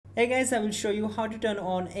Hey guys, I will show you how to turn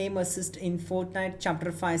on aim assist in Fortnite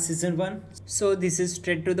Chapter 5 Season 1. So this is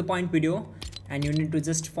straight to the point video and you need to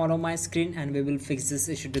just follow my screen and we will fix this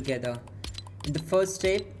issue together. In the first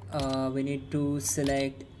step, we need to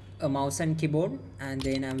select a mouse and keyboard and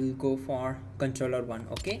then I will go for controller 1,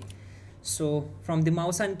 okay? So from the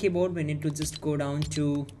mouse and keyboard, we need to just go down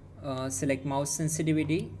to select mouse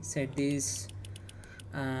sensitivity, set this,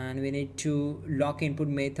 and we need to lock input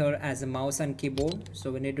method as a mouse and keyboard,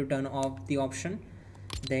 so we need to turn off the option.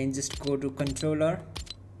 Then just go to controller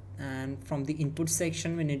and from the input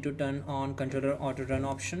section we need to turn on controller auto run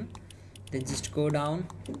option. Then just go down,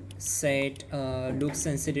 set look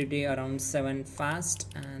sensitivity around 7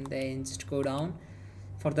 fast, and then just go down.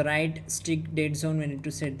 For the right stick dead zone we need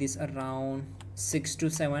to set this around 6 to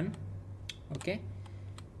 7, okay?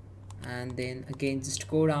 And then again just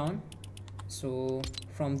go down. So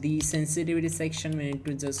from the sensitivity section we need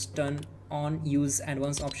to just turn on use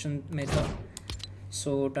advanced option method.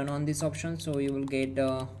 So turn on this option, so you will get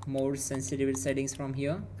more sensitivity settings from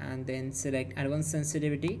here, and then select advanced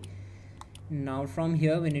sensitivity. Now from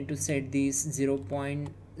here we need to set these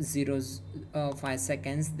 0.05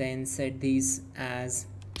 seconds, then set these as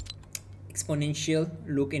exponential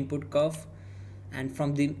look input curve, and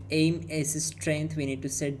from the aim assist strength we need to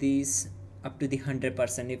set these up to the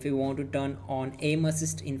 100%. If you want to turn on aim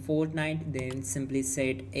assist in Fortnite, then simply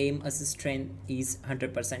set aim assist strength is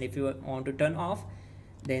 100%. If you want to turn off,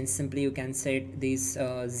 then simply you can set this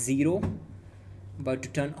 0, but to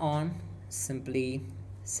turn on simply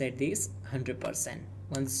set this 100%.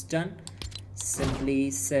 Once done, simply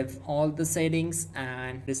save all the settings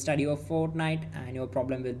and restart your Fortnite and your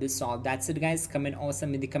problem will be solved. That's it guys. Comment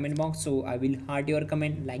awesome in the comment box, so I will heart your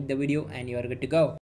comment, like the video, and you are good to go.